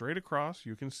math straight across,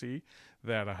 you can see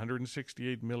that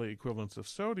 168 milliequivalents of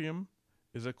sodium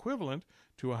is equivalent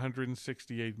to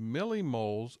 168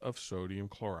 millimoles of sodium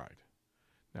chloride.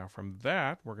 Now from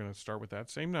that, we're going to start with that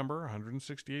same number,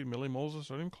 168 millimoles of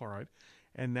sodium chloride,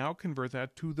 and now convert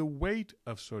that to the weight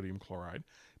of sodium chloride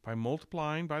by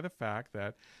multiplying by the fact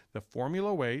that the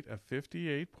formula weight of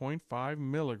 58.5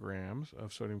 milligrams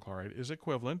of sodium chloride is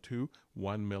equivalent to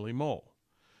 1 millimole.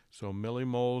 So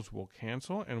millimoles will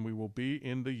cancel, and we will be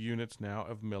in the units now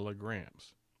of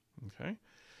milligrams. Okay?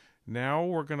 Now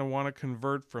we're going to want to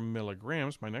convert from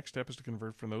milligrams. My next step is to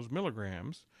convert from those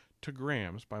milligrams to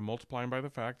grams by multiplying by the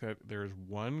fact that there's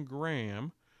 1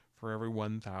 gram for every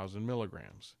 1,000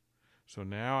 milligrams. So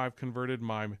now I've converted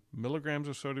my milligrams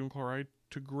of sodium chloride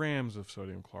to grams of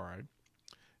sodium chloride.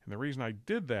 And the reason I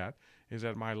did that is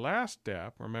that my last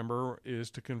step, remember, is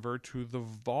to convert to the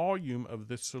volume of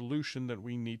the solution that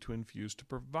we need to infuse to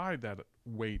provide that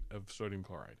weight of sodium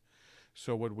chloride.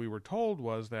 So what we were told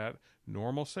was that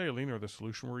normal saline, or the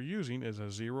solution we're using, is a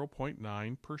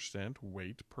 0.9%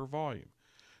 weight per volume.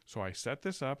 So I set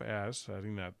this up as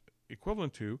setting that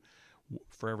equivalent to,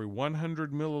 for every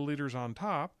 100 milliliters on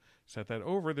top, Set that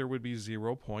over, there would be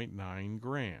 0.9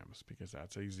 grams because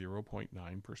that's a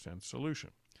 0.9%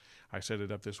 solution. I set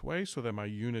it up this way so that my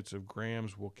units of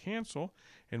grams will cancel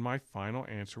and my final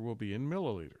answer will be in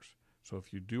milliliters. So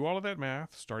if you do all of that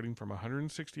math, starting from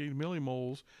 168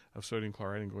 millimoles of sodium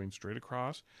chloride and going straight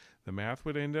across, the math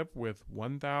would end up with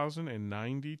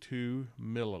 1,092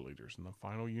 milliliters, and the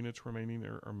final units remaining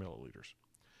are milliliters.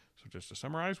 So just to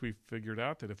summarize, we've figured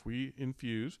out that if we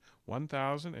infuse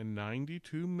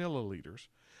 1,092 milliliters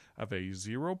of a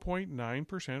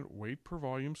 0.9% weight per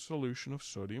volume solution of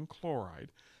sodium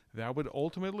chloride, that would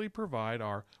ultimately provide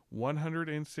our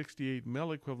 168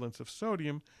 milliequivalents of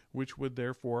sodium, which would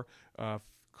therefore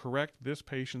correct this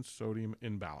patient's sodium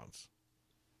imbalance.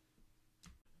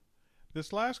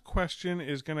 This last question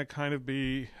is going to kind of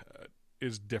be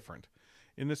is different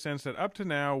in the sense that up to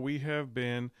now we have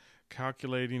been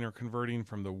calculating or converting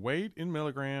from the weight in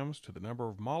milligrams to the number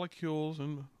of molecules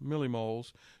in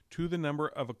millimoles to the number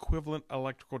of equivalent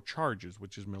electrical charges,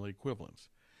 which is milliequivalents.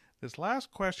 This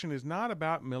last question is not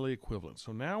about milliequivalents,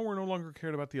 so now we're no longer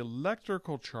cared about the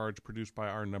electrical charge produced by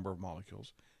our number of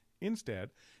molecules.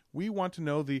 Instead, we want to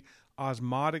know the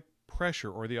osmotic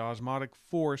pressure or the osmotic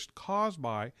force caused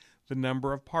by the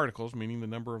number of particles, meaning the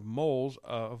number of moles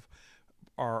of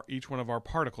each one of our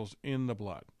particles in the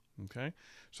blood. Okay,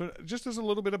 so just as a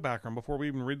little bit of background before we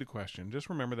even read the question, just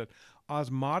remember that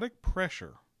osmotic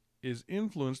pressure is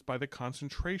influenced by the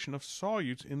concentration of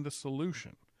solutes in the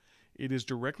solution. It is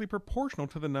directly proportional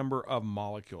to the number of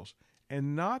molecules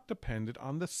and not dependent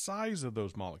on the size of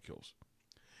those molecules.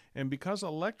 And because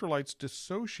electrolytes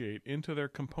dissociate into their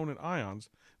component ions,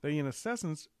 they in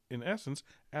essence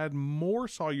add more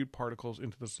solute particles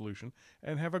into the solution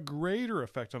and have a greater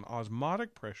effect on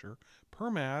osmotic pressure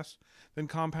per mass than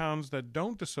compounds that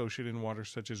don't dissociate in water,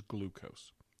 such as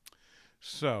glucose.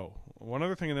 So, one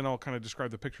other thing, and then I'll kind of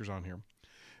describe the pictures on here.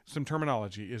 Some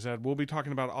terminology is that we'll be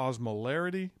talking about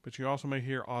osmolarity, but you also may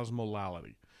hear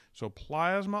osmolality. So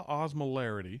plasma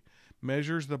osmolarity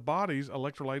measures the body's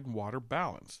electrolyte and water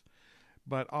balance.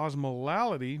 But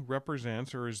osmolality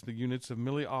represents or is the units of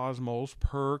milliosmoles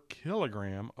per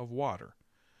kilogram of water.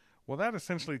 Well, that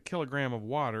essentially kilogram of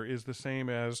water is the same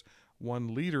as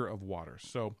 1 liter of water.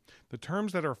 So the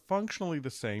terms that are functionally the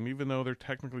same, even though they're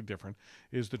technically different,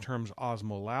 is the terms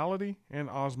osmolality and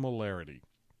osmolarity.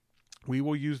 We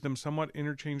will use them somewhat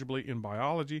interchangeably in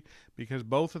biology because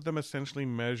both of them essentially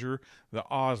measure the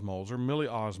osmoles or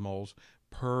milliosmoles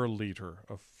per liter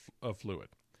of fluid.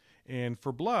 And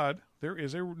for blood, there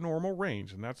is a normal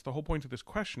range, and that's the whole point of this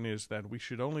question, is that we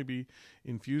should only be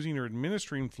infusing or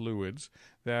administering fluids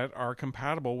that are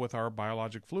compatible with our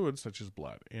biologic fluids, such as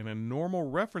blood. And a normal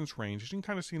reference range, as you can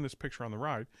kind of see in this picture on the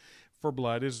right, for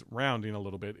blood is, rounding a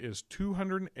little bit, is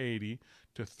 280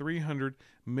 to 300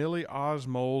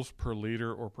 milliosmoles per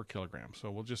liter or per kilogram.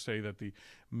 So we'll just say that the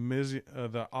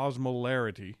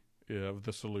osmolarity of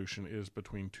the solution is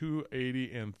between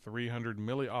 280 and 300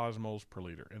 milliosmoles per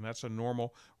liter, and that's a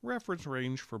normal reference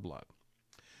range for blood.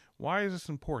 Why is this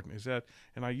important? Is that,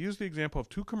 and I use the example of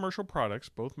 2 commercial products,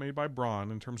 both made by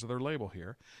Braun in terms of their label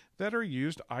here, that are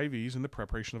used IVs in the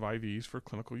preparation of IVs for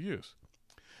clinical use.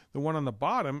 The one on the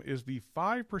bottom is the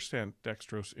 5%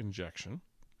 dextrose injection,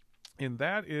 and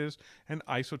that is an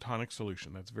isotonic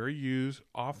solution. That's very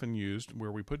often used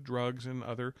where we put drugs and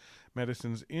other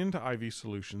medicines into IV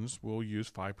solutions. We'll use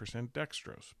 5%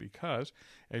 dextrose because,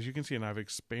 as you can see, and I've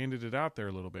expanded it out there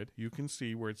a little bit, you can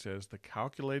see where it says the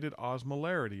calculated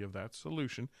osmolarity of that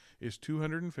solution is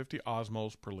 250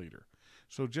 osmoles per liter.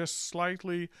 So just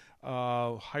slightly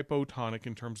hypotonic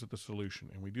in terms of the solution.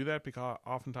 And we do that because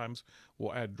oftentimes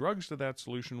we'll add drugs to that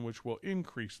solution, which will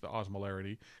increase the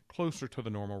osmolarity closer to the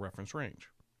normal reference range.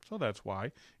 So that's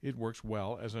why it works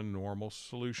well as a normal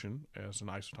solution, as an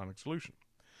isotonic solution.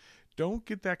 Don't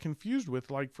get that confused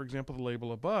with, like, for example, the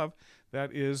label above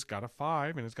that is got a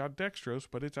 5 and it's got dextrose,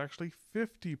 but it's actually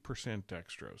 50%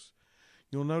 dextrose.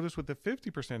 You'll notice with the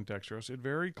 50% dextrose, it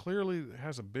very clearly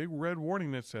has a big red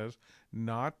warning that says,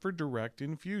 not for direct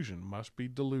infusion, must be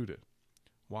diluted.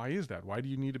 Why is that? Why do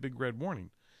you need a big red warning?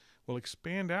 Well,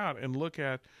 expand out and look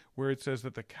at where it says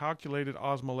that the calculated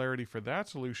osmolarity for that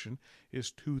solution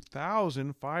is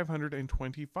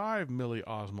 2,525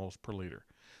 milliosmoles per liter.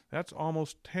 That's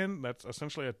that's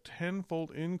essentially a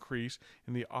 10-fold increase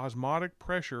in the osmotic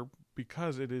pressure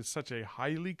because it is such a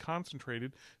highly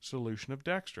concentrated solution of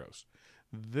dextrose.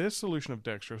 This solution of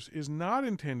dextrose is not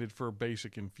intended for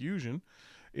basic infusion.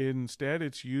 Instead,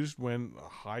 it's used when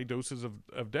high doses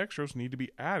of dextrose need to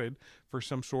be added for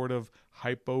some sort of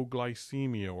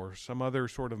hypoglycemia or some other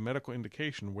sort of medical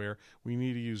indication where we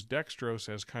need to use dextrose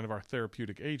as kind of our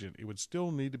therapeutic agent. It would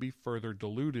still need to be further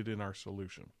diluted in our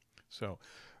solution. So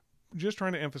just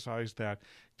trying to emphasize that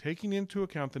taking into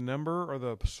account the number or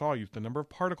the solute, the number of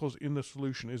particles in the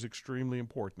solution is extremely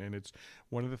important. And it's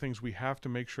one of the things we have to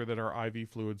make sure that our IV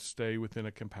fluids stay within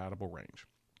a compatible range.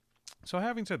 So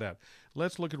having said that,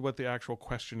 let's look at what the actual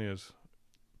question is.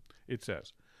 It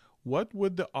says, what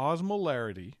would the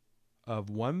osmolarity of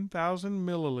 1,000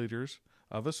 milliliters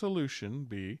of a solution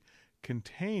be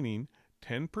containing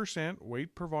 10%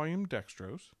 weight per volume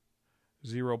dextrose,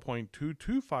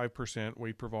 0.225%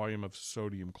 weight per volume of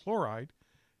sodium chloride,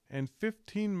 and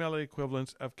 15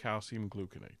 milliequivalents of calcium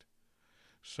gluconate?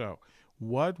 So,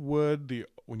 what would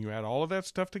when you add all of that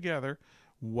stuff together,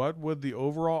 what would the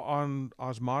overall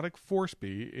osmotic force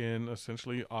be in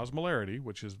essentially osmolarity,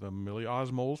 which is the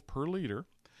milliosmoles per liter,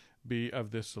 be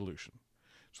of this solution?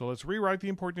 So let's rewrite the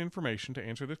important information to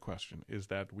answer this question, is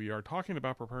that we are talking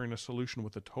about preparing a solution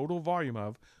with a total volume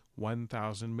of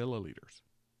 1,000 milliliters.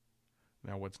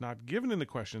 Now, what's not given in the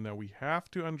question that we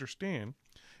have to understand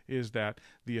is that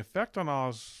the effect on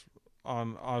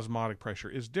osmotic pressure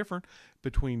is different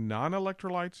between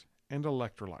non-electrolytes and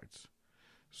electrolytes.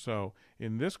 So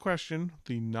in this question,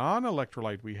 the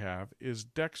non-electrolyte we have is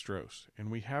dextrose,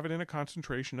 and we have it in a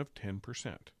concentration of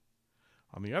 10%.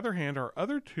 On the other hand, our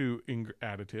other two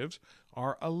additives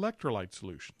are electrolyte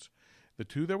solutions. The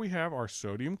two that we have are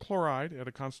sodium chloride at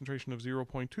a concentration of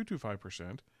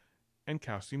 0.225% and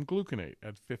calcium gluconate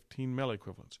at 15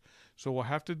 milliequivalents. So we'll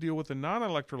have to deal with the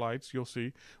non-electrolytes, you'll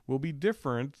see, will be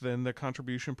different than the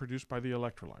contribution produced by the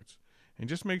electrolytes. And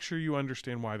just make sure you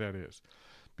understand why that is.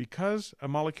 Because a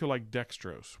molecule like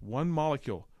dextrose, one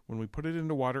molecule, when we put it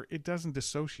into water, it doesn't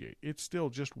dissociate. It's still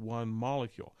just one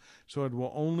molecule. So it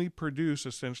will only produce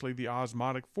essentially the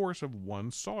osmotic force of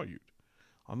one solute.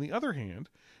 On the other hand,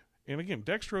 and again,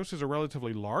 dextrose is a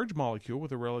relatively large molecule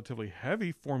with a relatively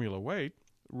heavy formula weight,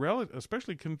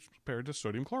 especially compared to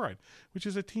sodium chloride, which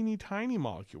is a teeny tiny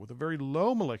molecule with a very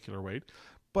low molecular weight.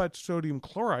 But sodium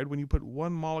chloride, when you put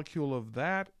one molecule of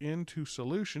that into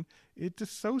solution, it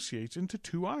dissociates into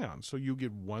two ions. So you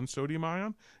get one sodium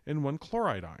ion and one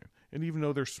chloride ion. And even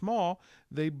though they're small,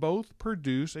 they both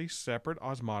produce a separate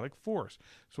osmotic force.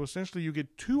 So essentially you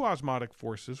get two osmotic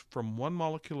forces from one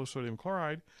molecule of sodium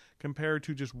chloride compared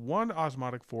to just one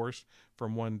osmotic force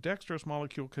from one dextrose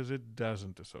molecule because it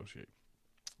doesn't dissociate.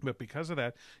 But because of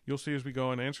that, you'll see as we go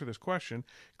and answer this question,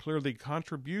 clearly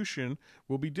contribution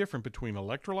will be different between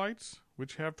electrolytes,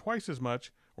 which have twice as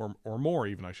much, or more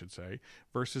even I should say,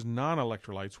 versus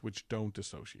non-electrolytes, which don't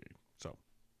dissociate. So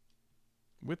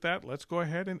with that, let's go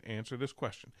ahead and answer this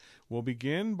question. We'll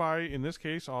begin by, in this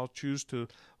case,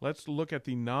 let's look at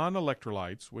the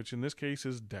non-electrolytes, which in this case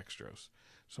is dextrose.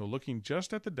 So looking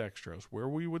just at the dextrose, where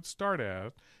we would start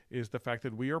at is the fact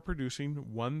that we are preparing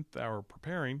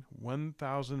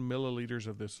 1,000 milliliters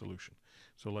of this solution.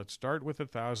 So let's start with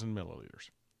 1,000 milliliters.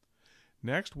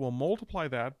 Next, we'll multiply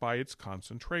that by its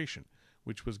concentration,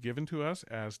 which was given to us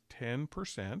as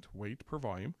 10% weight per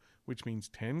volume, which means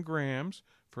 10 grams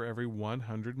for every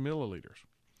 100 milliliters.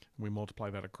 When we multiply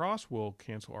that across, we'll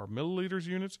cancel our milliliters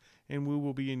units, and we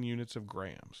will be in units of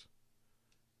grams.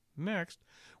 Next,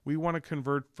 we want to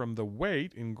convert from the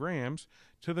weight in grams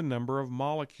to the number of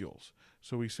molecules.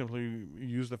 So we simply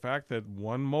use the fact that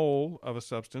 1 mole of a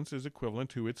substance is equivalent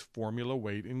to its formula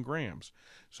weight in grams.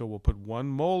 So we'll put 1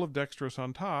 mole of dextrose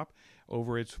on top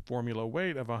over its formula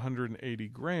weight of 180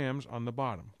 grams on the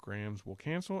bottom. Grams will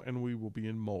cancel and we will be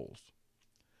in moles.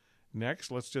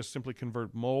 Next, let's just simply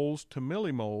convert moles to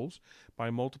millimoles by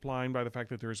multiplying by the fact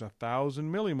that there's 1,000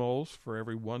 millimoles for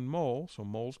every 1 mole. So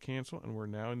moles cancel, and we're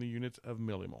now in the units of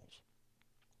millimoles.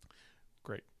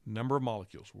 Great. Number of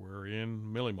molecules. We're in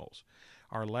millimoles.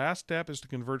 Our last step is to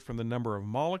convert from the number of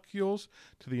molecules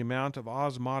to the amount of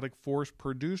osmotic force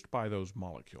produced by those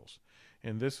molecules.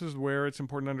 And this is where it's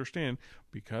important to understand,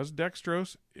 because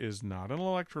dextrose is not an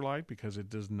electrolyte, because it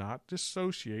does not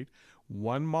dissociate,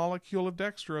 1 molecule of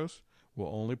dextrose will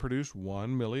only produce 1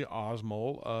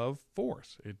 milliosmole of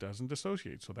force. It doesn't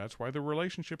dissociate. So that's why the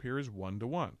relationship here is 1 to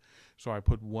 1. So I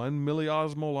put 1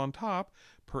 milliosmole on top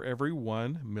per every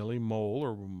 1 millimole,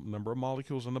 or number of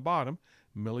molecules on the bottom.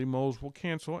 Millimoles will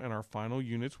cancel, and our final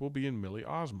units will be in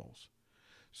milliosmoles.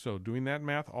 So doing that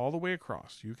math all the way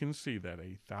across, you can see that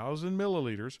 1,000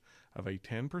 milliliters of a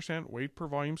 10% weight per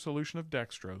volume solution of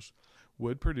dextrose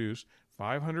would produce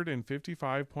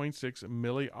 555.6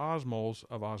 milliosmoles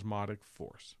of osmotic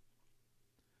force.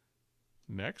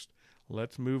 Next,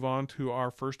 let's move on to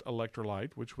our first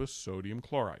electrolyte, which was sodium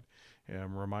chloride.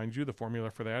 And remind you, the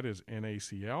formula for that is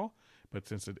NaCl, but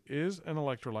since it is an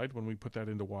electrolyte, when we put that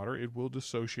into water, it will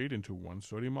dissociate into 1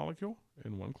 sodium molecule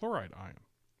and 1 chloride ion.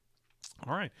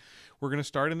 All right, we're going to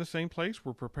start in the same place.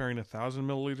 We're preparing 1,000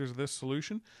 milliliters of this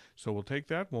solution. So we'll take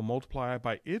that, we'll multiply it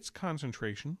by its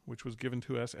concentration, which was given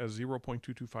to us as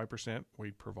 0.225%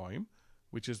 weight per volume,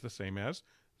 which is the same as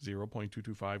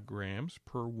 0.225 grams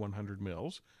per 100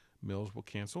 mils. Mils will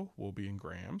cancel, will be in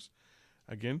grams.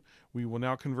 Again, we will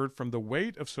now convert from the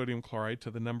weight of sodium chloride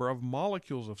to the number of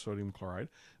molecules of sodium chloride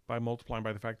by multiplying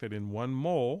by the fact that in 1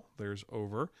 mole, there's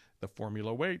over the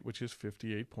formula weight, which is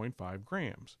 58.5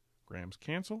 grams. Grams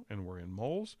cancel, and we're in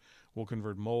moles. We'll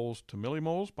convert moles to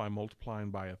millimoles by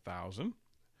multiplying by 1,000.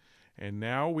 And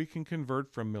now we can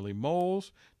convert from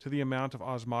millimoles to the amount of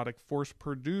osmotic force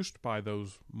produced by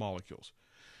those molecules.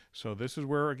 So this is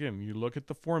where, again, you look at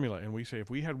the formula and we say if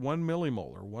we had 1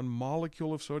 millimole or 1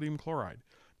 molecule of sodium chloride,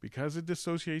 because it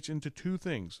dissociates into two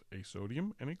things, a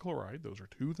sodium and a chloride, those are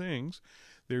two things,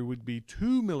 there would be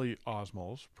 2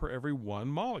 milliosmoles per every 1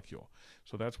 molecule.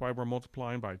 So that's why we're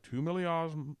multiplying by 2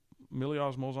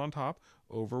 milliosmoles on top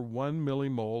over 1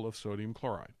 millimole of sodium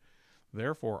chloride.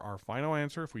 Therefore, our final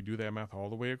answer, if we do that math all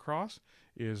the way across,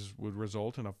 would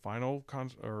result in a final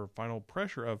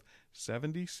pressure of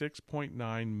 76.9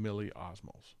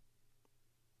 milliosmoles.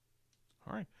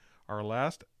 All right, our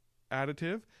last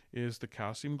additive is the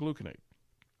calcium gluconate.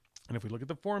 And if we look at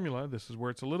the formula, this is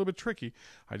where it's a little bit tricky.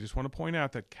 I just want to point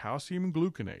out that calcium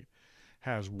gluconate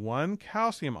has one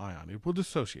calcium ion. It will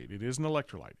dissociate. It is an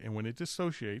electrolyte. And when it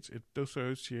dissociates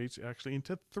actually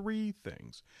into three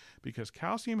things. Because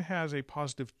calcium has a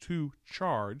positive 2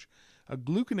 charge, a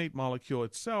gluconate molecule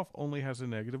itself only has a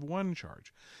negative 1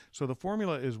 charge. So the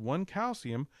formula is 1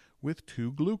 calcium with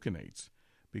 2 gluconates.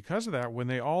 Because of that, when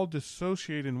they all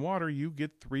dissociate in water, you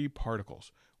get 3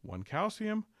 particles. 1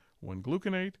 calcium, 1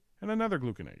 gluconate, and another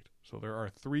gluconate. So there are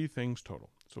 3 things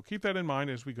total. So keep that in mind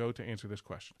as we go to answer this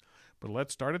question. But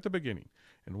let's start at the beginning.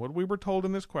 And what we were told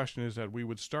in this question is that we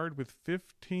would start with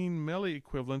 15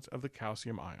 milliequivalents of the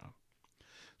calcium ion.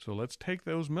 So let's take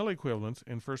those milliequivalents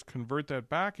and first convert that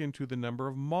back into the number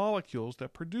of molecules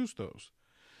that produce those.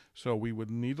 So we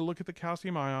would need to look at the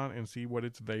calcium ion and see what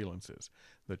its valence is.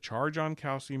 The charge on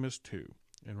calcium is 2.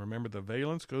 And remember, the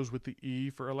valence goes with the E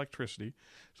for electricity.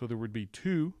 So there would be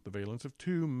the valence of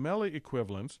 2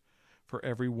 milliequivalents for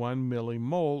every 1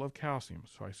 millimole of calcium.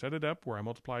 So I set it up where I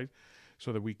multiplied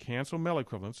so that we cancel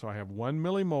milliequivalents. So I have 1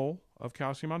 millimole of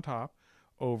calcium on top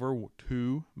over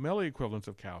 2 milliequivalents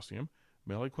of calcium.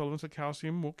 Milliequivalents of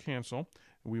calcium will cancel.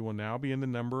 We will now be in the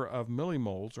number of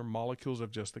millimoles or molecules of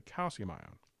just the calcium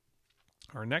ion.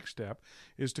 Our next step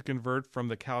is to convert from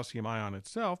the calcium ion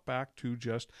itself back to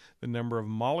just the number of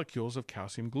molecules of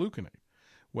calcium gluconate.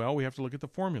 Well, we have to look at the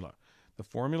formula. The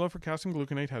formula for calcium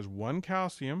gluconate has 1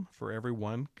 calcium for every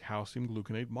 1 calcium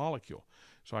gluconate molecule.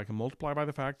 So I can multiply by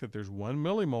the fact that there's 1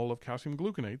 millimole of calcium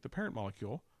gluconate, the parent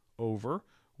molecule, over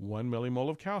 1 millimole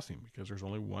of calcium, because there's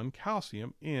only 1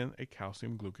 calcium in a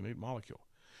calcium gluconate molecule.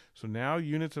 So now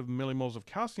units of millimoles of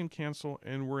calcium cancel,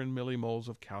 and we're in millimoles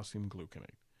of calcium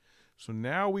gluconate. So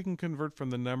now we can convert from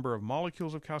the number of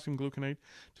molecules of calcium gluconate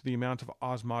to the amount of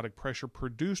osmotic pressure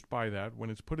produced by that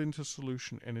when it's put into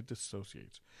solution and it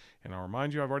dissociates. And I'll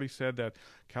remind you, I've already said that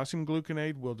calcium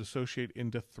gluconate will dissociate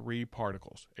into 3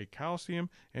 particles, a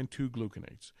calcium and 2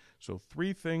 gluconates. So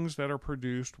 3 things that are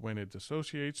produced when it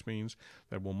dissociates means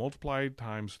that we'll multiply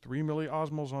times 3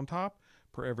 milliosmoles on top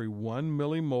per every 1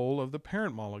 millimole of the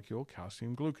parent molecule,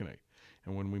 calcium gluconate.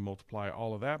 And when we multiply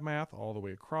all of that math all the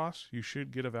way across, you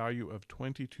should get a value of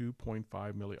 22.5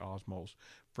 milliosmoles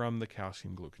from the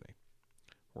calcium gluconate.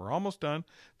 We're almost done.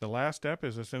 The last step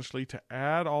is essentially to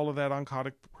add all of that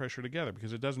oncotic pressure together,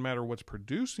 because it doesn't matter what's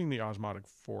producing the osmotic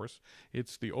force.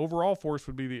 It's the overall force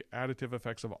would be the additive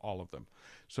effects of all of them.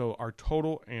 So our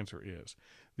total answer is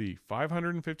the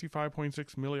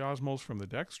 555.6 milliosmoles from the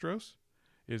dextrose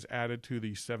is added to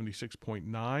the 76.9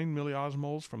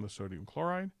 milliosmoles from the sodium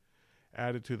chloride,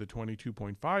 added to the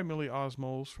 22.5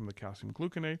 milliosmoles from the calcium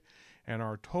gluconate, and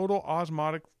our total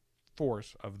osmotic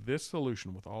force of this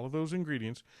solution with all of those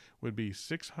ingredients would be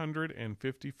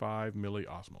 655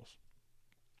 milliosmoles.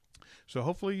 So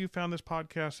hopefully you found this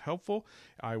podcast helpful.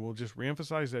 I will just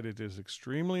reemphasize that it is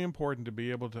extremely important to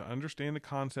be able to understand the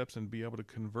concepts and be able to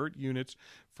convert units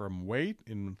from weight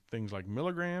in things like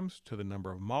milligrams to the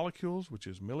number of molecules, which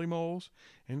is millimoles.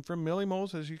 And from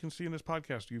millimoles, as you can see in this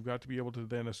podcast, you've got to be able to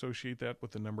then associate that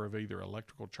with the number of either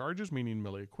electrical charges, meaning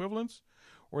milliequivalents,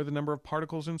 or the number of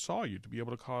particles in solute to be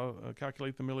able to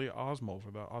calculate the milliosmoles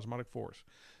or the osmotic force.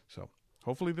 So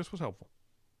hopefully this was helpful.